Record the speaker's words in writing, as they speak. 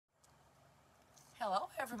Hello,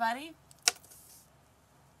 everybody.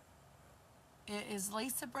 It is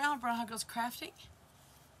Lisa Brown, Brown Hot Girls Crafting,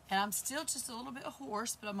 and I'm still just a little bit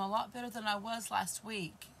hoarse, but I'm a lot better than I was last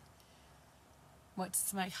week. Wait till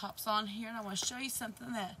somebody hops on here, and I want to show you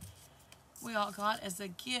something that we all got as a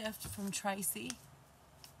gift from Tracy.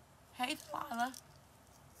 Hey, Delilah.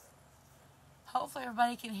 Hopefully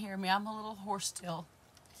everybody can hear me. I'm a little hoarse still.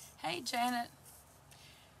 Hey, Janet.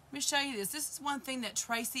 Let me show you this. This is one thing that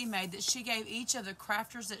Tracy made that she gave each of the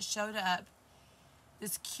crafters that showed up.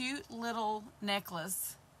 This cute little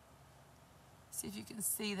necklace. See if you can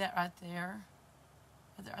see that right there.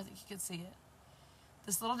 Right there, I think you can see it.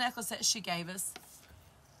 This little necklace that she gave us.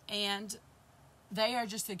 And they are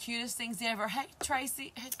just the cutest things ever. Hey,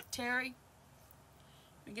 Tracy. Hey, Terry.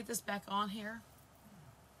 Let me get this back on here.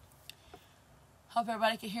 Hope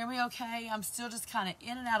everybody can hear me okay. I'm still just kind of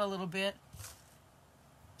in and out a little bit.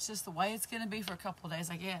 It's just the way it's going to be for a couple of days,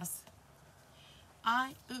 I guess.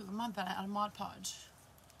 I'm about out of Mod Podge.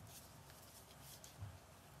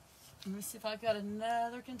 Let me see if I've got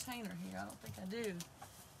another container here. I don't think I do.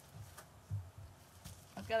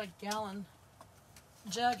 I've got a gallon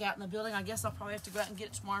jug out in the building. I guess I'll probably have to go out and get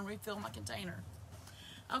it tomorrow and refill my container.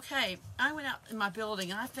 Okay, I went out in my building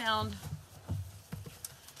and I found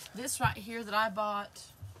this right here that I bought.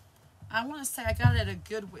 I want to say I got it at a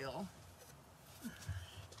Goodwill.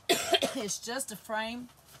 It's just a frame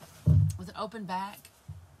with an open back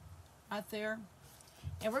right there.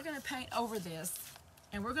 And we're going to paint over this.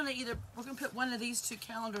 And we're going to put one of these two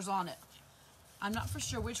calendars on it. I'm not for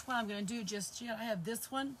sure which one I'm going to do just yet. I have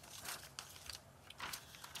this one.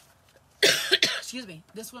 Excuse me.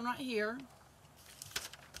 This one right here.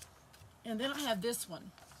 And then I have this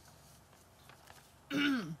one.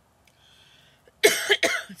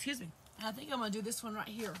 Excuse me. I think I'm going to do this one right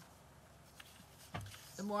here.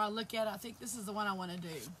 The more I look at it, I think this is the one I want to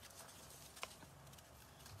do.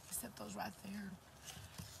 Except those right there.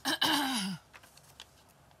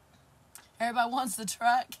 Everybody wants the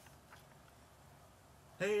truck.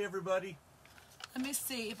 Hey, everybody. Let me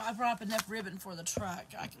see if I brought up enough ribbon for the truck.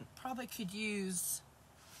 I probably could use...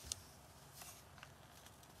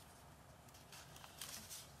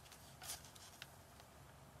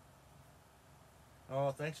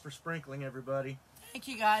 Oh, thanks for sprinkling, everybody. Thank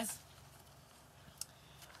you, guys.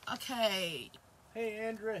 Okay. Hey,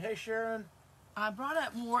 Andrea. Hey, Sharon. I brought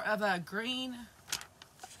up more of a green.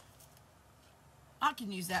 I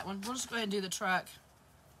can use that one. We'll just go ahead and do the truck.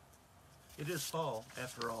 It is fall,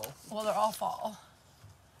 after all. Well, they're all fall.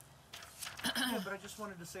 Yeah, but I just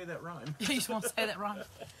wanted to say that rhyme. You just want to say that wrong.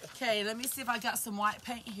 Okay, let me see if I got some white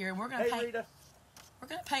paint here. We're gonna paint. Rita. We're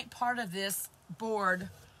gonna paint part of this board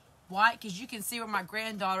white because you can see where my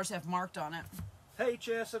granddaughters have marked on it. Hey,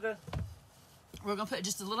 Chessida. We're gonna put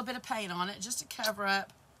just a little bit of paint on it just to cover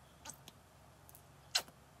up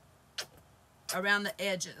around the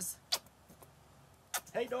edges.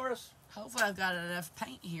 Hey, Doris. Hopefully I've got enough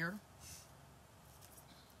paint here.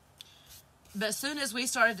 But as soon as we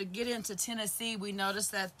started to get into Tennessee, we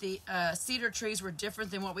noticed that the cedar trees were different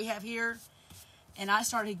than what we have here. And I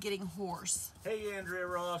started getting hoarse. Hey, Andrea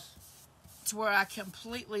Ross. To where I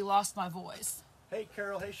completely lost my voice. Hey,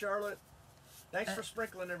 Carol. Hey, Charlotte. Thanks for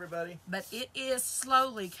sprinkling, everybody. But it is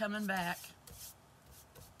slowly coming back.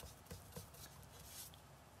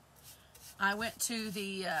 I went to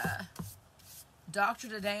the doctor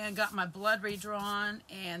today and got my blood redrawn,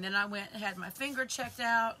 and then I went and had my finger checked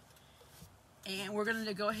out, and we're going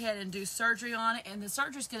to go ahead and do surgery on it, and the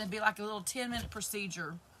surgery is going to be like a little 10-minute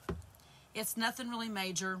procedure. It's nothing really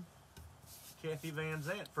major. Kathy Van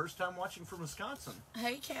Zant, first time watching from Wisconsin.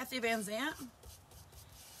 Hey, Kathy Van Zant.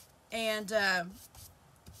 And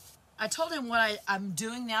I told him what I'm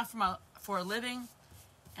doing now for a living,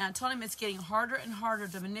 and I told him it's getting harder and harder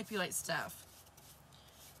to manipulate stuff.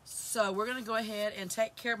 So we're going to go ahead and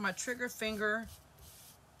take care of my trigger finger.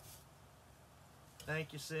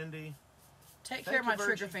 Thank you, Cindy. Take care of my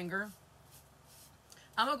trigger finger.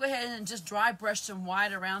 I'm going to go ahead and just dry brush some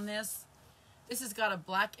white around this. This has got a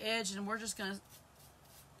black edge, and we're just going to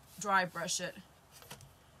dry brush it.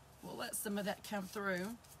 We'll let some of that come through.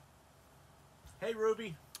 Hey,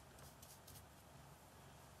 Ruby.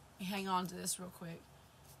 Let me hang on to this real quick.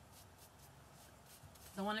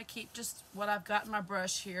 I want to keep just what I've got in my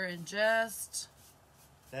brush here and just...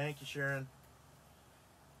 Thank you, Sharon.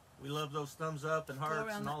 We love those thumbs up and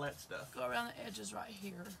hearts and all that stuff. Go around the edges right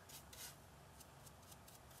here.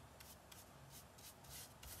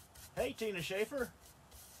 Hey, Tina Schaefer.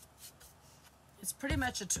 It's pretty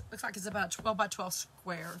much, looks like it's about a 12 by 12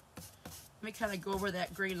 square. Let me kind of go over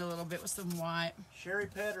that green a little bit with some white. Sherry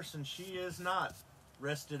Patterson, she is not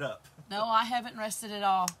rested up. No, I haven't rested at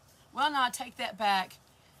all. Well, no, I take that back.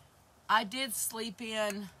 I did sleep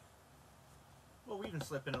in Well, we even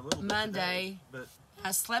slept in a little bit Monday. Today, but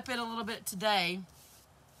I slept in a little bit today.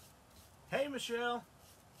 hey, Michelle.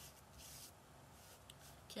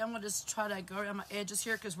 Okay, I'm going to just try to go around my edges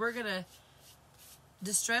here because we're going to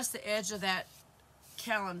distress the edge of that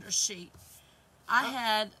calendar sheet. I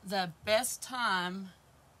had the best time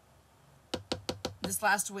this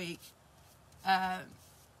last week. Let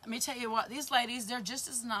me tell you what, these ladies, they're just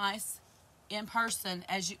as nice in person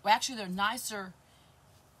as you. Well, actually, they're nicer.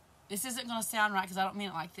 This isn't going to sound right because I don't mean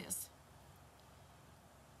it like this.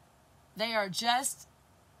 They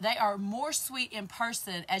are more sweet in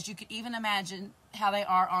person as you could even imagine how they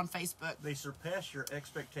are on Facebook. They surpass your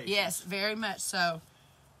expectations. Yes, very much so.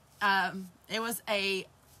 It was a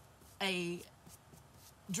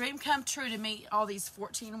dream come true to meet all these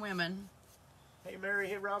 14 women. Hey, Mary.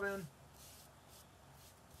 Hey, Robin.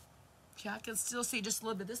 Okay, I can still see just a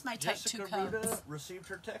little bit. This may take Jessica 2 coats. Ruda received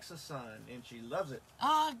her Texas sign, and she loves it.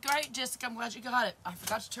 Oh, great, Jessica. I'm glad you got it. I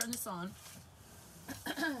forgot to turn this on.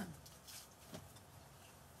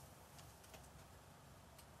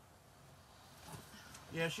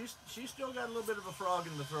 Yeah, she's still got a little bit of a frog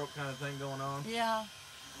in the throat kind of thing going on. Yeah.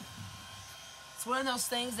 It's one of those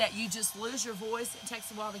things that you just lose your voice. It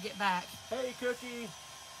takes a while to get back. Hey, Cookie.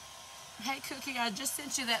 Hey, Cookie, I just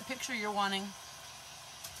sent you that picture you're wanting.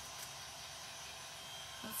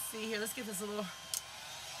 Let's see here. Let's get this a little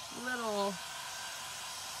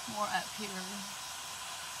more up here.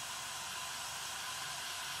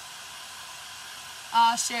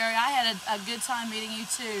 Sherry, I had a good time meeting you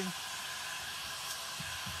too.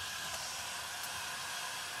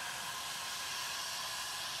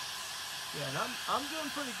 Yeah, and I'm doing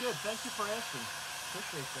pretty good. Thank you for asking.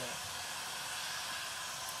 Appreciate that.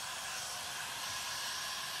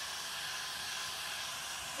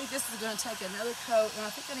 I think this is going to take another coat, and I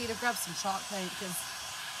think I need to grab some chalk paint because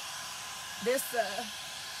this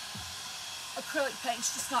acrylic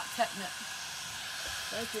paint's just not cutting it.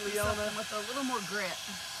 Thank you, Leona. Something with a little more grit.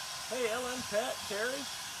 Hey, Ellen, Pat, Terry.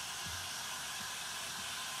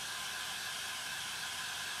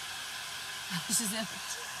 She's in.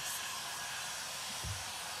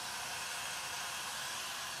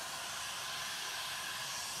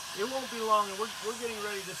 It won't be long, and we're getting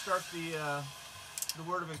ready to start the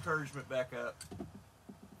word of encouragement back up.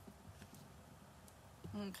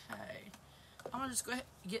 Okay, I'm gonna just go ahead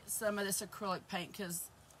and get some of this acrylic paint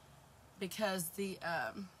because the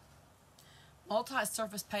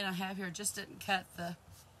multi-surface paint I have here just didn't cut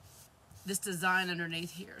this design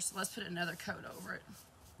underneath here. So let's put another coat over it.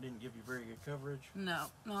 Didn't give you very good coverage.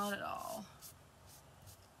 No, not at all.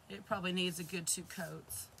 It probably needs a good 2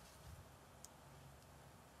 coats.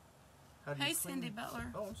 How do you Hey, clean... Cindy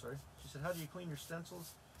Butler. Oh, I'm sorry. She said, how do you clean your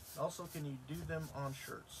stencils? Also, can you do them on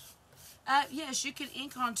shirts? Yes, you can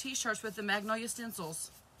ink on t-shirts with the Magnolia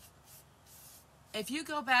stencils. If you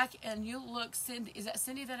go back and you look, Cindy, is that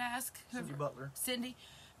Cindy that asked? Cindy Butler. Cindy,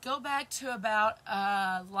 go back to about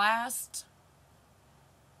last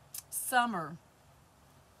summer.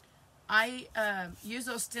 I use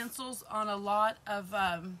those stencils on a lot of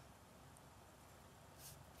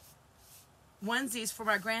onesies for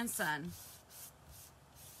my grandson.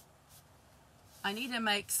 I need to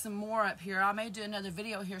make some more up here. I may do another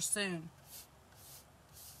video here soon.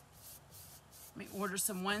 Let me order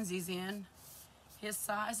some onesies in his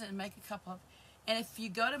size and make a couple of. And if you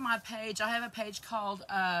go to my page, I have a page called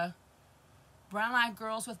Brown Eyed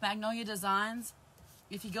Girls with Magnolia Designs.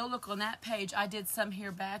 If you go look on that page, I did some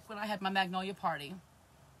here back when I had my Magnolia party.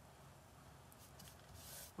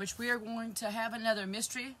 Which we are going to have another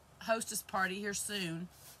mystery hostess party here soon.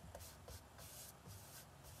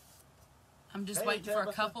 I'm just waiting for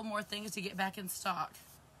a couple more things to get back in stock.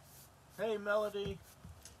 Hey, Melody.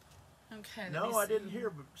 Okay. No, I didn't hear,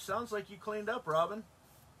 but sounds like you cleaned up, Robin.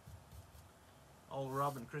 All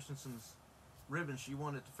Robin Christensen's ribbons she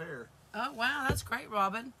won at the fair. Oh, wow, that's great,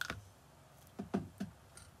 Robin.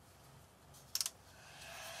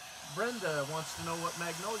 Brenda wants to know what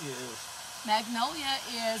Magnolia is. Magnolia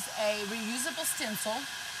is a reusable stencil.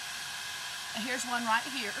 Here's one right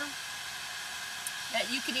here. That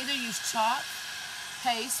you can either use chalk,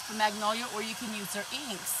 paste from Magnolia, or you can use their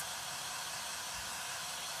inks.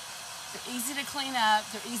 They're easy to clean up.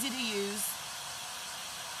 They're easy to use.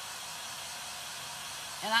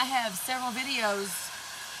 And I have several videos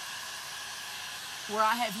where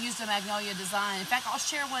I have used a Magnolia design. In fact, I'll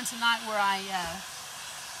share one tonight where I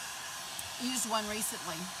used one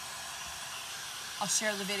recently. I'll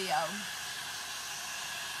share the video.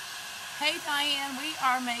 Hey Diane, we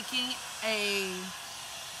are making a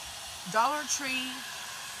Dollar Tree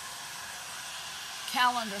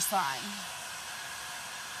calendar sign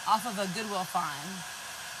off of a Goodwill find.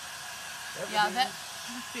 Yeah, that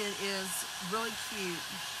pumpkin is really cute.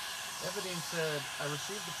 Evadine said, I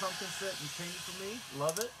received the pumpkin set you painted for me.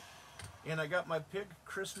 Love it. And I got my pig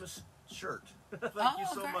Christmas shirt. Thank you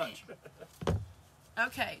so much.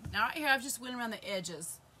 Okay, now right here I've just went around the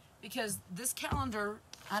edges because this calendar,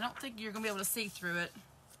 I don't think you're going to be able to see through it.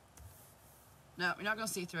 No, you're not going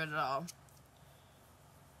to see through it at all.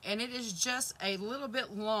 And it is just a little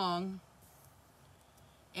bit long.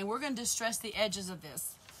 And we're going to distress the edges of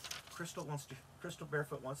this. Crystal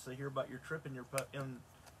Barefoot wants to hear about your trip and your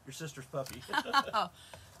sister's puppy. Oh,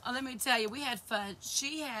 let me tell you, we had fun.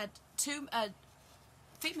 She had two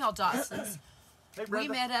female Dachshunds. Hey, we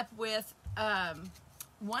met up with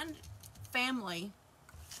one family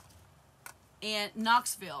in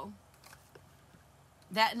Knoxville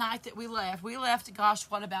that night that we left. We left, gosh,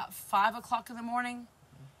 what, about 5 o'clock in the morning?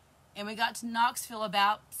 And we got to Knoxville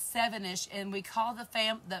about 7-ish, and we called the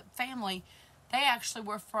family. They actually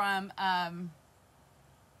were from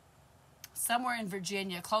somewhere in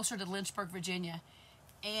Virginia, closer to Lynchburg, Virginia.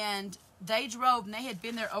 And they drove, and they had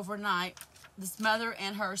been there overnight, this mother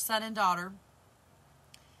and her son and daughter.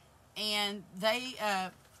 And they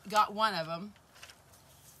got one of them.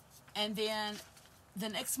 And then the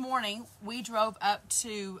next morning, we drove up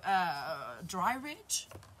to Dry Ridge.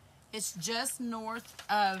 It's just north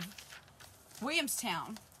of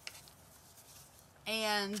Williamstown.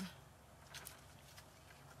 And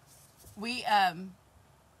we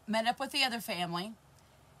met up with the other family.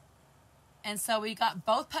 And so we got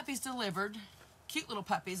both puppies delivered. Cute little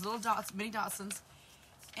puppies, little mini Dachshunds.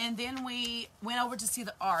 And then we went over to see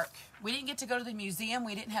the Ark. We didn't get to go to the museum.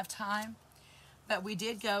 We didn't have time. But we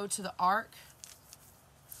did go to the Ark.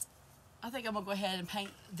 I think I'm going to go ahead and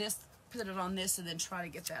paint this, put it on this, and then try to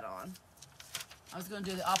get that on. I was going to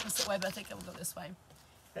do the opposite way, but I think I'm going to go this way.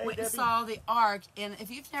 Hey, we Debbie. saw the Ark, and if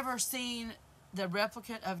you've never seen the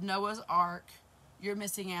replicate of Noah's Ark, you're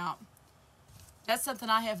missing out. That's something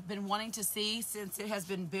I have been wanting to see since it has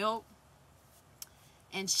been built.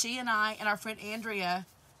 And she and I and our friend Andrea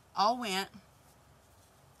all went.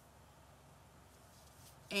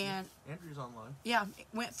 And Andrea's online. yeah,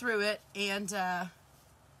 went through it, and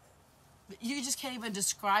you just can't even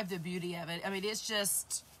describe the beauty of it. I mean, it's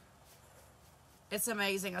just, it's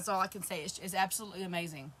amazing. That's all I can say. It's absolutely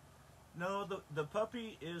amazing. No, the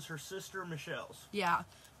puppy is her sister Michelle's. Yeah,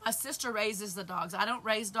 my sister raises the dogs. I don't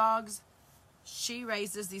raise dogs. She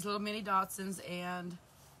raises these little mini Dachshunds, and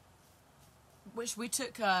which we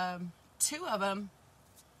took 2 of them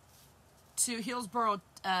to Hillsboro,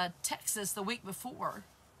 Texas the week before.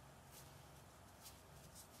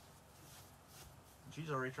 She's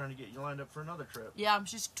already trying to get you lined up for another trip. Yeah,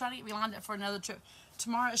 she's trying to get me lined up for another trip.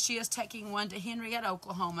 Tomorrow she is taking one to Henrietta,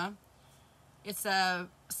 Oklahoma. It's a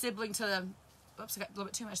sibling to the, oops, I got a little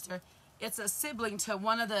bit too much there. It's a sibling to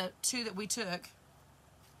one of the 2 that we took.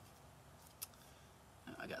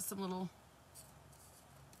 I got some little...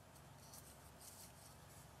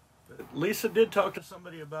 Lisa did talk to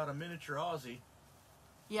somebody about a miniature Aussie.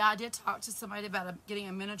 Yeah, I did talk to somebody about getting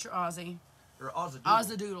a miniature Aussie. Or Ozzadoodle.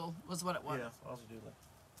 Ozzadoodle was what it was. Yeah, Ozzadoodle.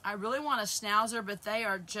 I really want a Schnauzer, but they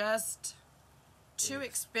are just too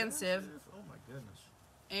expensive. Oh my goodness.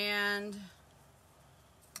 And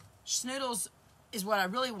Schnoodles is what I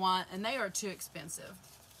really want, and they are too expensive.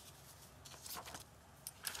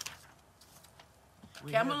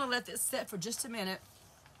 Okay, I'm going to let this set for just a minute.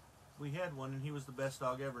 We had one, and he was the best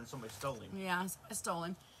dog ever, and somebody stole him. Yeah, I stole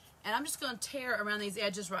him. And I'm just going to tear around these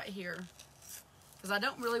edges right here. Because I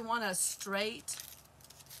don't really want a straight,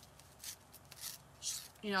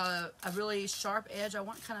 you know, a really sharp edge. I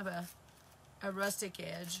want kind of a rustic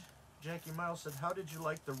edge. Jackie Miles said, how did you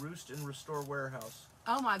like the Roost and Restore warehouse?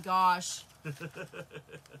 Oh my gosh.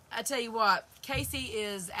 I tell you what, Casey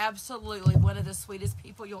is absolutely one of the sweetest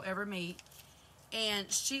people you'll ever meet.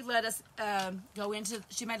 And she let us go into,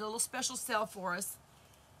 she made a little special sale for us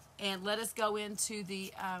and let us go into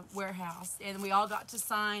the warehouse. And we all got to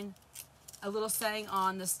sign a little saying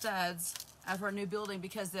on the studs of her new building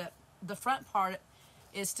because the front part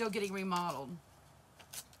is still getting remodeled.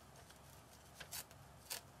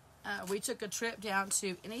 We took a trip down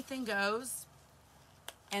to Anything Goes,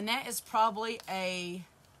 and that is probably a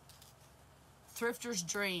thrifter's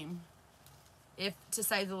dream, if to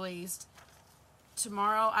say the least.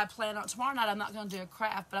 Tomorrow night I'm not going to do a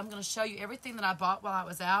craft, but I'm going to show you everything that I bought while I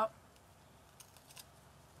was out.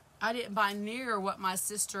 I didn't buy near what my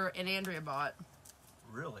sister and Andrea bought.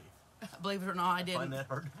 Really? Believe it or not, I didn't. I find that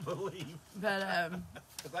hard to believe. But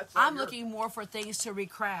I'm looking more for things to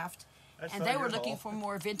recraft. And they were looking for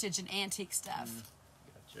more vintage and antique stuff.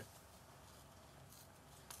 Gotcha.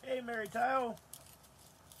 Hey, Mary Tile.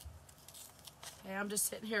 Okay, I'm just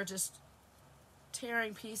sitting here just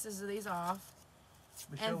tearing pieces of these off.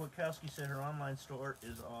 Michelle Wachowski said her online store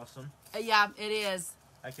is awesome. Yeah, it is.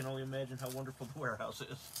 I can only imagine how wonderful the warehouse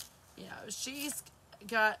is. Yeah, she's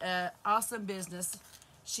got an awesome business.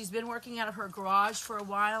 She's been working out of her garage for a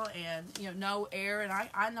while, and no air, and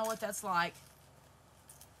I know what that's like.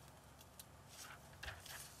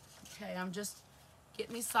 Okay, I'm just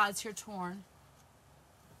getting these sides here torn.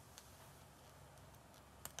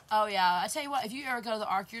 Oh yeah, I tell you what, if you ever go to the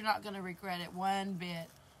Ark, you're not going to regret it one bit.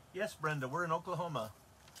 Yes, Brenda, we're in Oklahoma.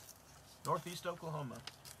 Northeast Oklahoma.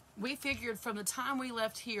 We figured from the time we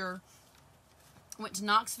left here, went to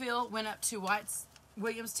Knoxville, went up to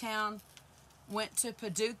Williamstown, went to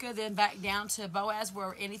Paducah, then back down to Boaz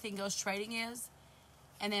where Anything Goes Trading is,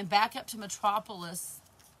 and then back up to Metropolis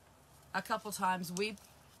a couple times.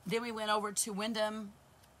 Then we went over to Windham,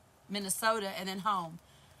 Minnesota, and then home.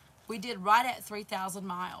 We did right at 3,000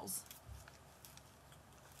 miles.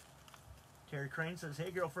 Terry Crane says,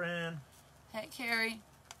 hey, girlfriend. Hey, Carrie.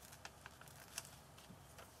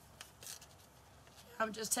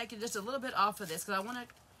 I'm just taking just a little bit off of this because I want to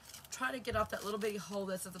try to get off that little bitty hole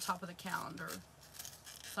that's at the top of the calendar.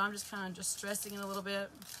 So I'm just kind of just stressing it a little bit.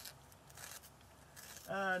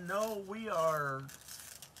 No, we are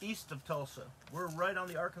east of Tulsa. We're right on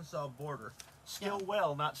the Arkansas border.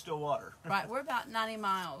 Stillwell, not Stillwater. Right, we're about 90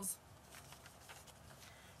 miles.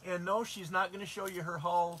 And no, she's not going to show you her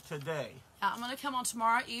haul today. I'm going to come on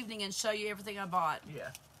tomorrow evening and show you everything I bought. Yeah.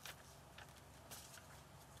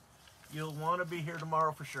 You'll want to be here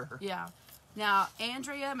tomorrow for sure. Yeah. Now,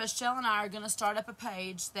 Andrea, Michelle, and I are going to start up a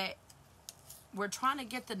page that we're trying to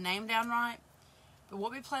get the name down right. But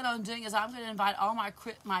what we plan on doing is I'm going to invite all my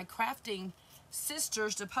crafting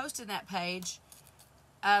sisters to post in that page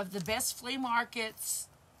of the best flea markets,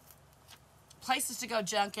 places to go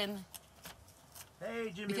junking.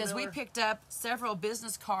 Hey, Jimmy Because Miller. we picked up several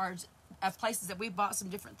business cards of places that we bought some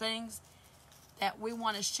different things that we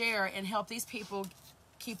want to share and help these people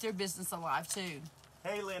keep their business alive too.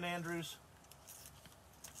 Hey, Lynn Andrews.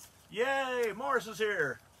 Yay, Morris is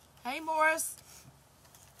here. Hey, Morris.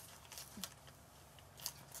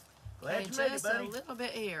 Glad Okay, you made it, just buddy. a little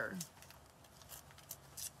bit here.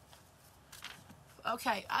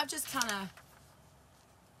 Okay, I've just kind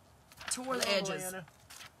of tore the Hello, edges. Anna.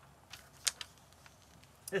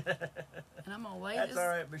 And I'm going to lay That's this. all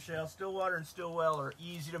right, Michelle. Stillwater and Stillwell are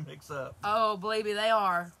easy to mix up. Oh, believe me, they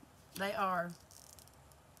are. They are.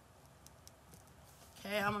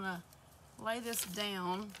 Okay, I'm going to lay this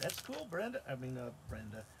down. That's cool, Brenda.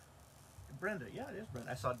 Brenda, yeah, it is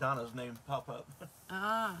Brenda. I saw Donna's name pop up.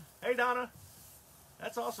 Ah, Hey, Donna.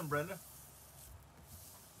 That's awesome, Brenda.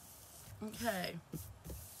 okay.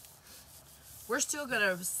 We're still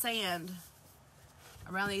going to sand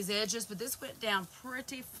around these edges, but this went down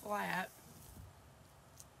pretty flat.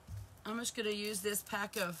 I'm just going to use this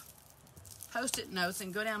pack of Post-it notes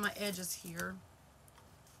and go down my edges here.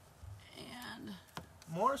 And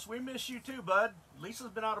Morris, we miss you too, bud. Lisa's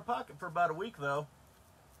been out of pocket for about a week, though.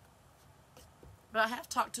 but I have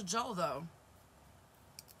talked to Joel though.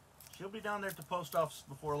 She'll be down there at the post office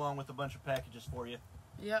before long with a bunch of packages for you.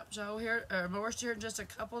 Yep, Joel here, Morris here in just a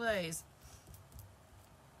couple days.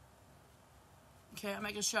 Okay, I'm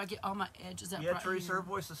making sure I get all my edges up Yeah, right Teresa, here. her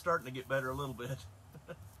voice is starting to get better a little bit.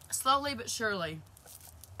 Slowly but surely.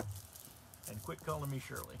 And quit calling me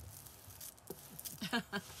Shirley.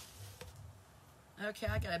 Okay,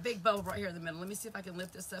 I got a big bulb right here in the middle. Let me see if I can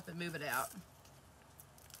lift this up and move it out.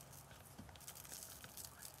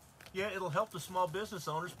 Yeah, it'll help the small business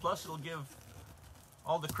owners. Plus, it'll give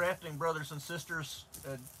all the crafting brothers and sisters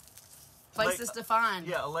Places to find.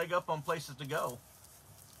 a leg up on places to go.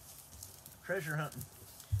 Treasure hunting.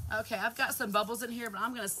 Okay, I've got some bubbles in here, but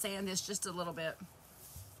I'm going to sand this just a little bit.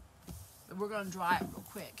 But we're going to dry it real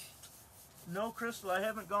quick. No, Crystal, I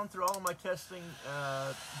haven't gone through all of my testing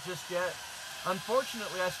just yet.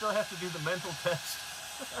 Unfortunately, I still have to do the mental test.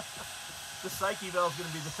 The psyche valve is going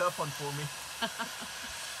to be the tough one for me.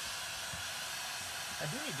 I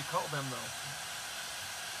do need to call them, though.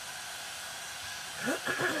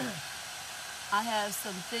 I have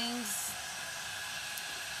some things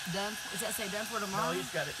done. Does that say done for tomorrow? No, he's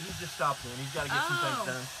got it. He's just stopped in. He's got to get some things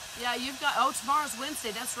done. Yeah, you've got. Oh, tomorrow's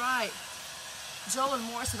Wednesday. That's right. Joel and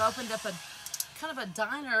Morris have opened up a kind of a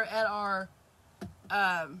diner at our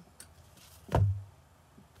I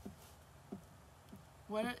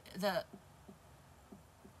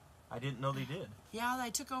didn't know they did. Yeah, they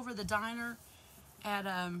took over the diner at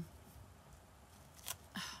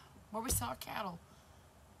where we sell cattle.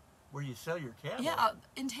 Where you sell your cattle? Yeah,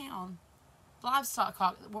 in town. Livestock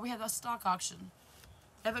where we have a stock auction.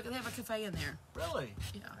 They have a cafe in there. Really?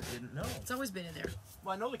 Yeah. I didn't know. It's always been in there.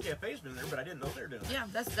 Well, I know the cafe's been there, but I didn't know they're doing it. Yeah,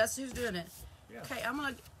 that's who's doing it. Yeah. Okay, I'm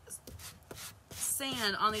gonna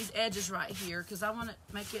sand on these edges right here because I want to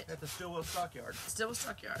make it At the Stillwell Stockyard. still a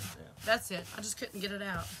stockyard. Yeah. That's it. I just couldn't get it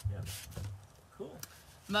out. Yeah. Cool.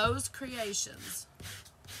 Moe's Creations.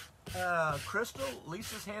 Crystal,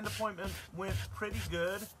 Lisa's hand appointment went pretty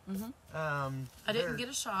good. I didn't get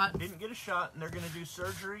a shot. Didn't get a shot, and they're going to do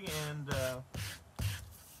surgery and.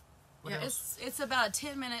 What Yeah, else? it's about a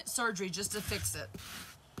 10-minute surgery just to fix it.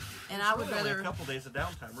 And It's I would really only rather a couple days of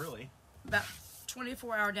downtime, really. about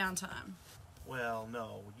 24-hour downtime. Well,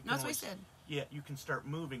 no. You No, that's what he only- said. Yeah, you can start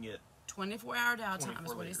moving it. 24-hour downtime 24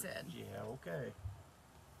 is what he later. said. Yeah, okay.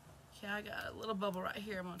 Okay, I got a little bubble right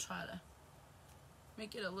here. I'm gonna try to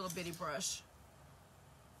make it a little bitty brush.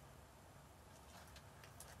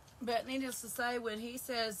 But needless to say, when he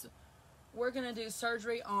says we're gonna do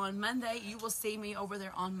surgery on Monday, you will see me over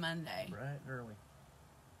there on Monday. Right and early.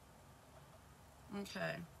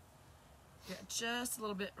 Okay. Got just a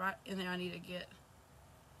little bit right in there. I need to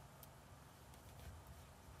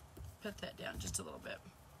put that down just a little bit.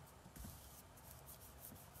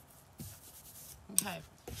 Okay.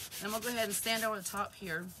 And I'm gonna go ahead and stand over the top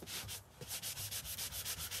here.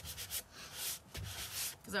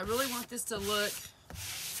 Because I really want this to look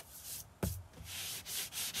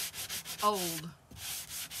old.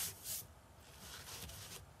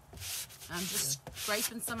 I'm just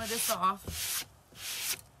scraping some of this off.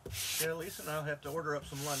 Yeah, Lisa and I'll have to order up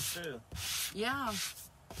some lunch too. Yeah.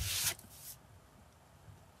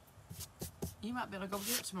 You might be able to go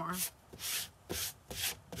get it tomorrow.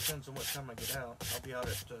 Depends on what time I get out. I'll be out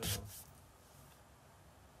at.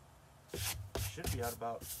 Should be out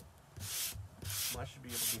about. Well, I should be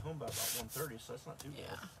able to be home by about 1:30, so that's not too bad.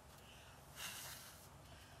 Yeah.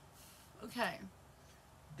 Okay.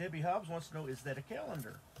 Debbie Hobbs wants to know: is that a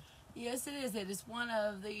calendar? Yes, it is. It is one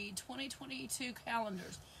of the 2022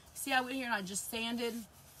 calendars. See, I went here and I just sanded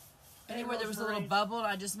anywhere there was a little Rosemary. bubble, and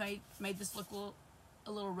I just made this look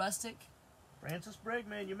a little rustic. Francis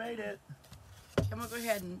Bregman, you made it. I'm gonna go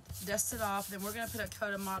ahead and dust it off. Then we're gonna put a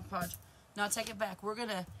coat of Mod Podge. No, take it back. We're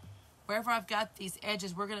gonna, wherever I've got these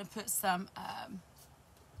edges, we're gonna put some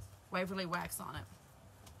Waverly wax on it.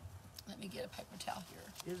 Let me get a paper towel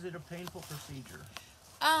here. Is it a painful procedure?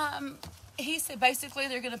 He said basically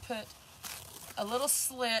they're gonna put a little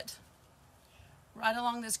slit right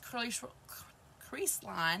along this crease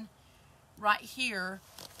line right here,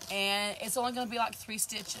 and it's only gonna be like 3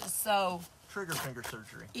 stitches. So Trigger finger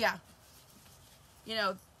surgery. yeah, you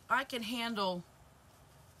know, I can handle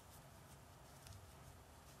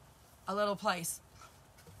a little place.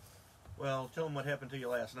 Well, tell them what happened to you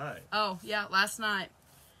last night. Oh yeah, last night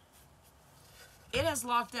it has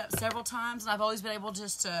locked up several times, and I've always been able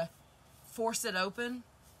just to force it open.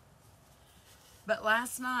 But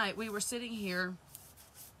last night we were sitting here.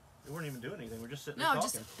 We weren't even doing anything. We were just sitting there No,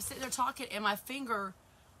 talking. just sitting there talking, and my finger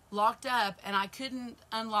locked up, and I couldn't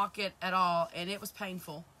unlock it at all, and it was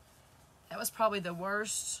painful. That was probably the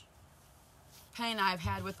worst pain I've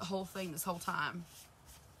had with the whole thing this whole time.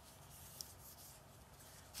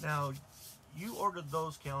 Now, you ordered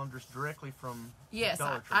those calendars directly from Yes,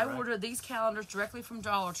 Dollar Tree, I right? ordered these calendars directly from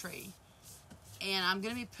Dollar Tree, and I'm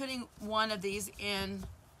going to be putting one of these in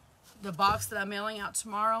the box that I'm mailing out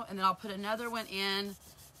tomorrow, and then I'll put another one in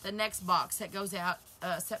the next box that goes out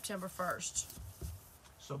September 1st.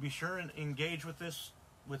 So be sure and engage with this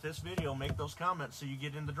video. Make those comments so you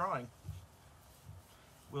get in the drawing.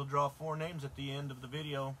 We'll draw 4 names at the end of the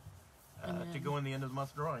video to go in the end of the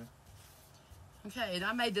month drawing. Okay, and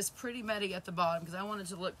I made this pretty muddy at the bottom because I want it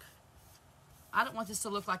to look, I don't want this to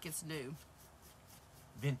look like it's new.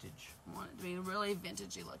 Vintage. I want it to be really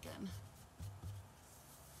vintagey looking.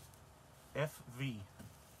 FV.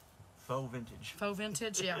 Faux vintage. Faux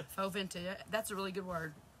vintage, yeah, faux vintage. That's a really good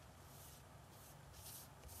word.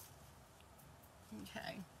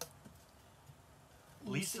 Okay.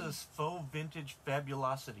 Let me see. Lisa's faux vintage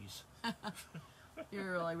fabulosities.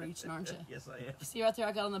 You're really reaching, aren't you? Yes, I am. See right there,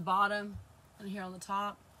 I got on the bottom and here on the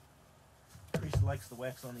top. Teresa likes the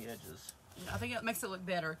wax on the edges. I think it makes it look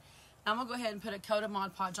better. I'm going to go ahead and put a coat of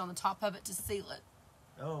Mod Podge on the top of it to seal it.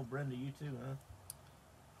 Oh, Brenda, you too, huh?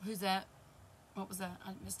 Who's that? What was that?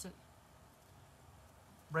 I missed it.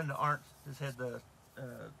 Brenda Arndt has had the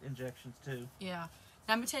injections too. Yeah.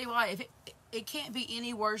 Now, let me tell you why. If it can't be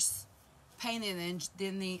any worse pain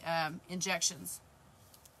than the injections.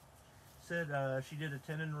 Said she did a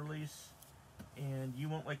tendon release, and you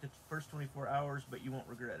won't like the first 24 hours, but you won't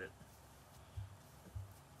regret it.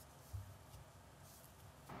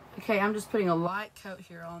 Okay, I'm just putting a light coat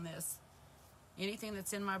here on this. Anything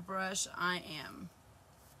that's in my brush, I am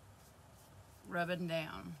rubbing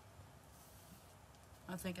down.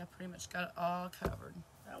 I think I pretty much got it all covered.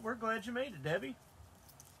 We're glad you made it, Debbie.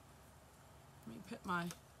 Let me put my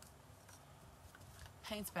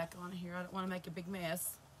paints back on here. I don't want to make a big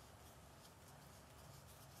mess.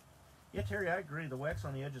 Yeah, Terry, I agree. The wax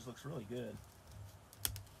on the edges looks really good.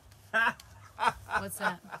 What's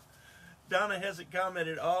that? Donna hasn't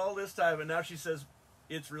commented all this time, and now she says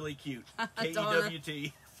it's really cute.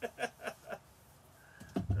 K-E-W-T.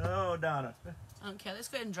 Oh, Donna. Okay, let's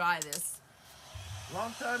go ahead and dry this.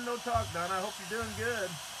 Long time no talk, Donna. I hope you're doing good.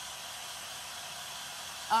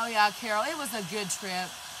 Oh, yeah, Carol, it was a good trip.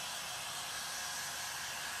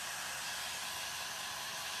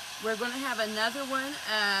 We're going to have another one,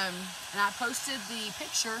 and I posted the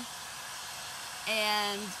picture,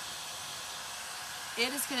 and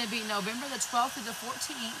it is going to be November the 12th through the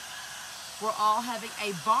 14th. We're all having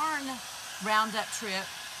a barn roundup trip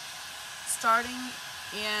starting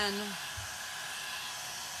in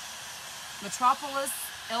Metropolis,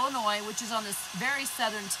 Illinois, which is on this very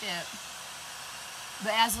southern tip.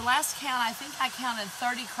 But as the last count, I think I counted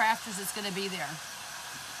 30 crafters that's going to be there.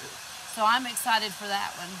 So I'm excited for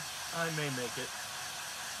that one. I may make it.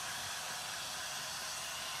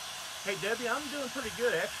 Hey, Debbie, I'm doing pretty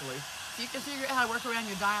good, actually. If you can figure out how to work around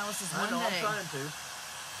your dialysis one day. I'm trying to.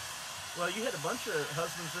 Well, you had a bunch of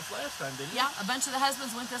husbands this last time, didn't you? Yeah, a bunch of the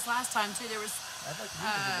husbands went this last time, too. There was I'd like to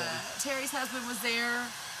meet everybody. Terry's husband was there.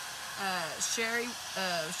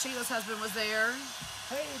 Sheila's husband was there.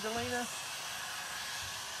 Hey, Delena.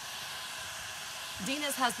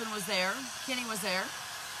 Dina's husband was there. Kenny was there.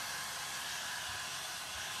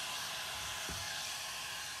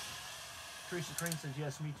 Teresa Crane says,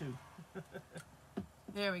 yes, me too.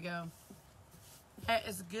 There we go. That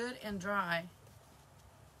is good and dry.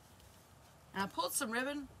 And I pulled some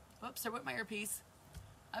ribbon. Whoops, there went my earpiece.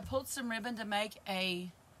 I pulled some ribbon to make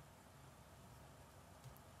a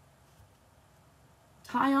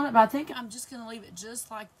tie on it, but I think I'm just going to leave it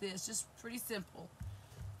just like this, just pretty simple.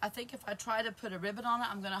 I think if I try to put a ribbon on it,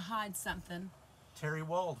 I'm going to hide something. Terry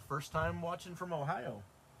Wald, first time watching from Ohio.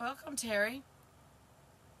 Welcome, Terry.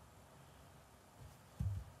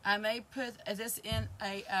 I may put this in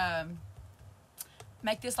a,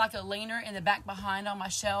 make this like a leaner in the back behind on my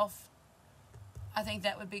shelf. I think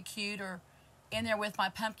that would be cute, or in there with my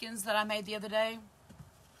pumpkins that I made the other day.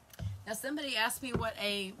 Now, somebody asked me what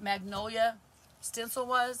a magnolia stencil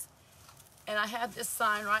was, and I have this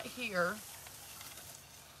sign right here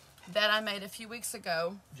that I made a few weeks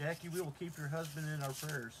ago. Jackie, we will keep your husband in our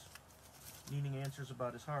prayers, needing answers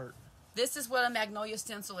about his heart. This is what a magnolia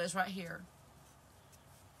stencil is right here.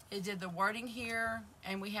 It did the wording here,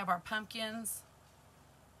 and we have our pumpkins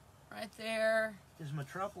right there. Is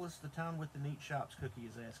Metropolis the town with the neat shops, Cookie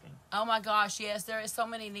is asking? Oh my gosh, yes, there is so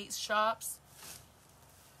many neat shops.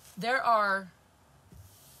 There are,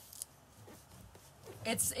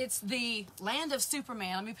 it's the land of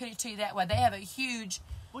Superman. Let me put it to you that way. They have a huge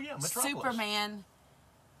Superman.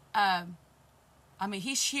 I mean,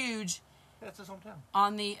 he's huge. That's his hometown.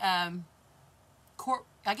 On the court,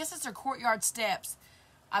 I guess it's their courtyard steps.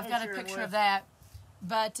 I've got a picture of that.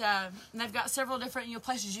 But they've got several different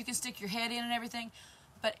places you can stick your head in and everything.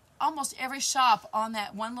 But almost every shop on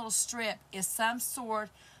that one little strip is some sort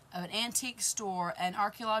of an antique store, an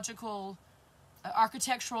archaeological,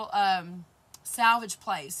 architectural salvage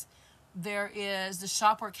place. There is the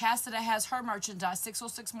shop where Cassida has her merchandise,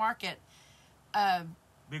 606 Market.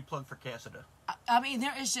 Big plug for Cassida. I mean,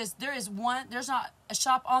 there's not a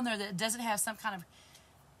shop on there that doesn't have some kind of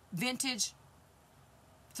vintage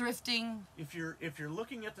thrifting. If you're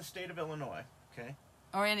looking at the state of Illinois, okay?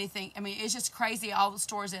 Or anything. I mean, it's just crazy, all the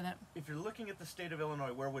stores in it. If you're looking at the state of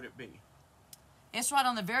Illinois, where would it be? It's right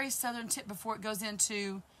on the very southern tip before it goes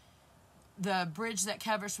into the bridge that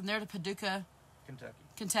covers from there to Paducah,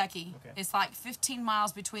 Kentucky. Okay. It's like 15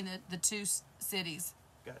 miles between the two cities.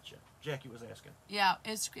 Gotcha. Jackie was asking. Yeah,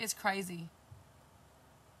 it's crazy.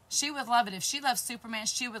 She would love it. If she loves Superman,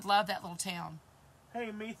 she would love that little town.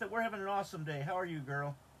 Hey, Meetha, we're having an awesome day. How are you,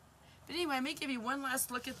 girl? But anyway, let me give you one last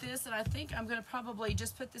look at this, and I think I'm going to probably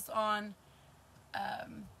just put this on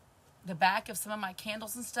the back of some of my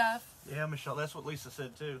candles and stuff. Yeah, Michelle, that's what Lisa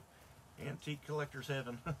said, too. Antique collector's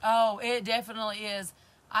heaven. Oh, it definitely is.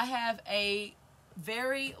 I have a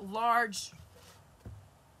very large,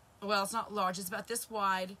 well, it's not large, it's about this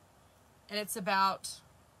wide, and it's about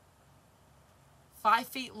 5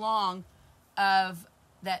 feet long of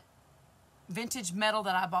that vintage metal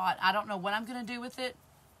that I bought. I don't know what I'm going to do with it,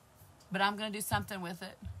 but I'm going to do something with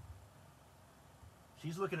it.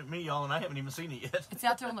 She's looking at me, y'all, and I haven't even seen it yet. It's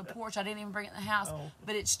out there on the porch. I didn't even bring it in the house. Oh.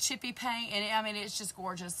 But it's chippy paint, and I mean, it's just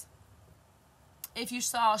gorgeous. if you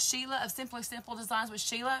saw Sheila of Simply Simple Designs with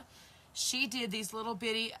Sheila, she did these little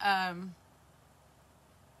bitty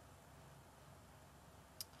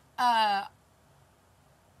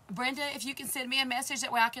Brenda, if you can send me a message,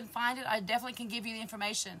 that way I can find it. I definitely can give you the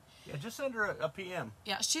information. Yeah, just send her a PM.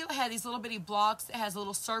 Yeah, Sheila had these little bitty blocks that has a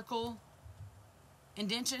little circle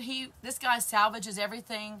indention. This guy salvages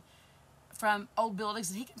everything from old buildings,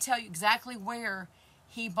 and he can tell you exactly where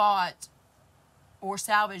he bought or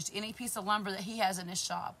salvaged any piece of lumber that he has in his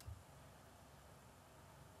shop.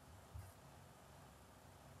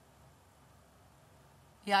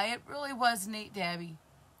 Yeah, it really was neat, Debbie.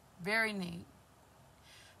 Very neat.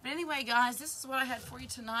 But anyway, guys, this is what I had for you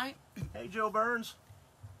tonight. Hey, Joe Burns.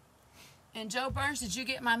 And Joe Burns, did you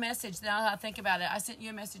get my message? Now that I think about it, I sent you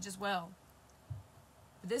a message as well.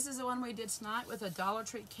 But this is the one we did tonight with a Dollar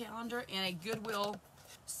Tree calendar and a Goodwill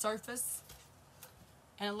surface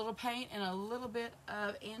and a little paint and a little bit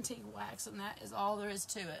of antique wax, and that is all there is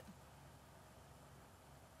to it.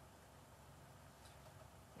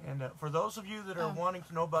 And for those of you that are wanting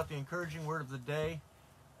to know about the encouraging word of the day,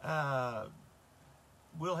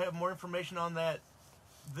 we'll have more information on that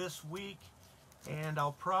this week, and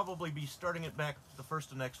I'll probably be starting it back the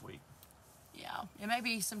first of next week. Yeah, it may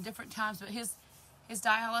be some different times, but his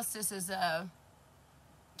dialysis is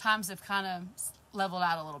times have kind of leveled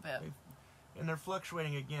out a little bit. And they're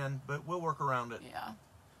fluctuating again, but we'll work around it. Yeah.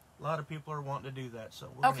 A lot of people are wanting to do that, so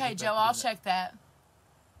we're okay, Joe, I'll check that.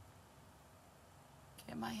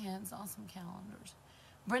 Get my hands on some calendars.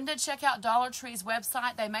 Brenda, check out Dollar Tree's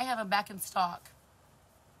website. They may have them back in stock.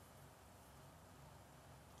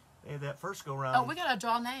 Hey, that first go round. Oh, we gotta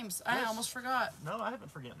draw names. Yes. I almost forgot. No, I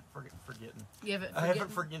haven't forgetting. You haven't forgetting? I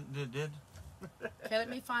haven't forgetting. Did. Okay, let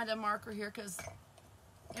me find a marker here, because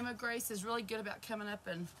Emma Grace is really good about coming up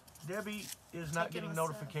and. Debbie is not getting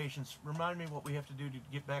notifications. Remind me what we have to do to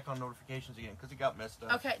get back on notifications again, because it got messed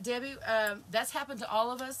up. Okay, Debbie, that's happened to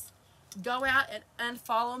all of us. Go out and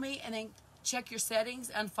unfollow me, and then check your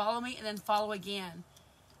settings, unfollow me, and then follow again.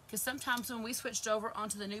 Because sometimes when we switched over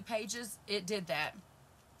onto the new pages, it did that.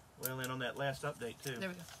 Well, and on that last update, too. There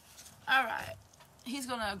we go. All right. He's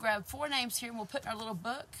going to grab 4 names here, and we'll put in our little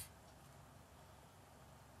book.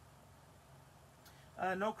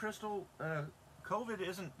 No, Crystal, COVID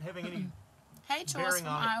isn't having any hey, Joyce bearing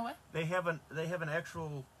from on Iowa. It. They have an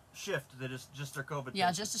actual shift that is just their COVID. Yeah,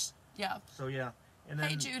 patients. yeah. So, yeah. And then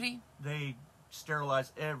hey, Judy. They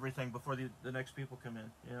sterilize everything before the next people come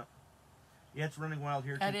in. Yeah. Yeah, it's running wild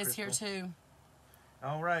here, too, That is Crystal. here, too.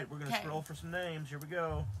 All right, we're going to scroll for some names. Here we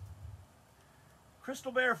go.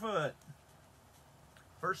 Crystal Barefoot.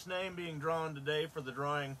 First name being drawn today for the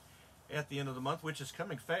drawing at the end of the month, which is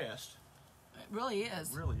coming fast. It really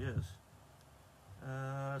is. It really is.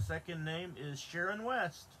 Second name is Sharon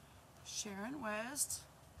West. Sharon West.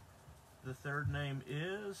 The third name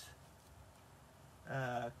is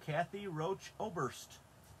Kathy Roach Oberst.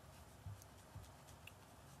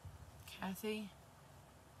 Kathy.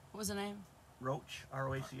 What was the name? Roach,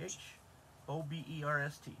 R-O-A-C-H,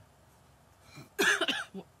 O-B-E-R-S-T.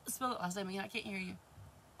 Spell it last name again. I can't hear you.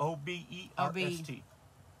 O-B-E-R-S-T.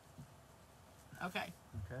 Okay.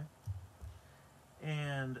 Okay.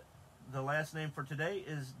 And the last name for today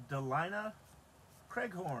is Delina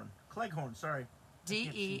Cleghorn, sorry.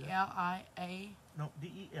 D-E-L-I-A. No,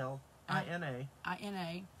 D-E-L-I-N-A.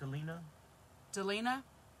 I-N-A. Delina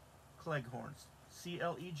Cleghorn.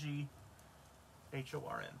 C-L-E-G-H-O-R-N.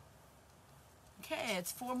 Okay,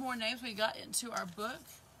 it's 4 more names we got into our book.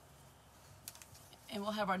 And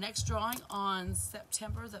we'll have our next drawing on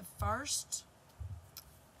September the 1st.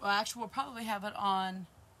 Well, actually, we'll probably have it on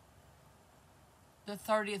the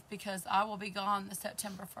 30th, because I will be gone the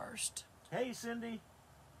September 1st. Hey, Cindy.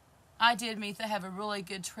 I did, Meetha, have a really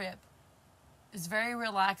good trip. It's very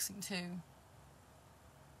relaxing, too.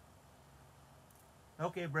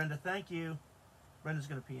 Okay, Brenda, thank you. Brenda's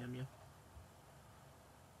going to PM you.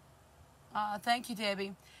 Thank you,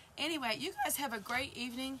 Debbie. Anyway, you guys have a great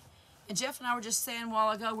evening. And Jeff and I were just saying a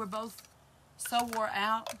while ago, we're both so wore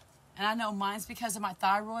out. And I know mine's because of my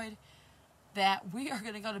thyroid, that we are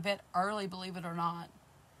going to go to bed early, believe it or not.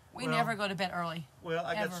 We never go to bed early. Well,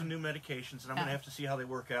 I ever. got some new medications, and I'm going to have to see how they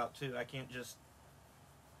work out, too. I can't just...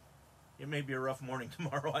 It may be a rough morning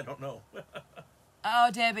tomorrow. I don't know.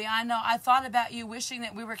 Oh, Debbie, I know. I thought about you wishing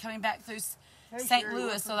that we were coming back through St.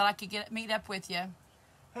 Louis so that I could meet up with you.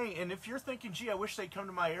 Hey, and if you're thinking, gee, I wish they'd come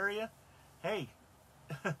to my area, hey,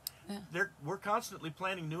 we're constantly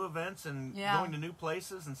planning new events and going to new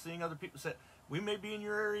places and seeing other people. Say, we may be in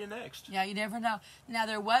your area next. Yeah, you never know. Now,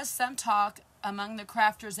 there was some talk among the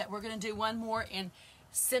crafters that we're going to do one more in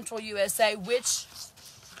Central USA, which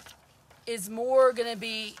is more going to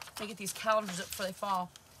be, let me get these calendars up before they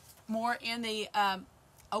fall, more in the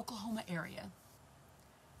Oklahoma area.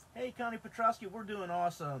 Hey, Connie Petrosky, we're doing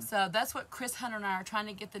awesome. So that's what Chris Hunter and I are trying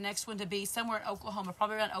to get the next one to be, somewhere in Oklahoma,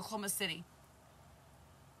 probably around Oklahoma City.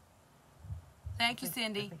 Thank you,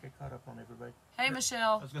 Cindy. I think I caught up on everybody. Hey,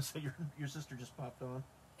 Michelle. I was going to say your sister just popped on.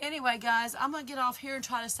 Anyway, guys, I'm going to get off here and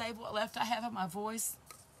try to save what left I have of my voice,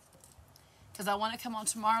 because I want to come on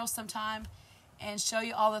tomorrow sometime and show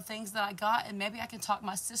you all the things that I got, and maybe I can talk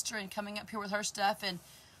my sister and coming up here with her stuff, and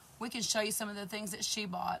we can show you some of the things that she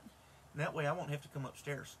bought. And that way I won't have to come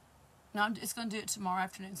upstairs. No, I'm just going to do it tomorrow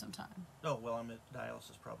afternoon sometime. Oh, well, I'm at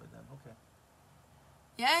dialysis probably then. Okay.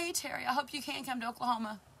 Yay, Terry. I hope you can come to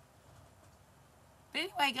Oklahoma. But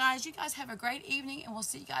anyway, guys, you guys have a great evening, and we'll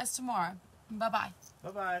see you guys tomorrow. Bye-bye.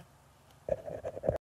 Bye-bye.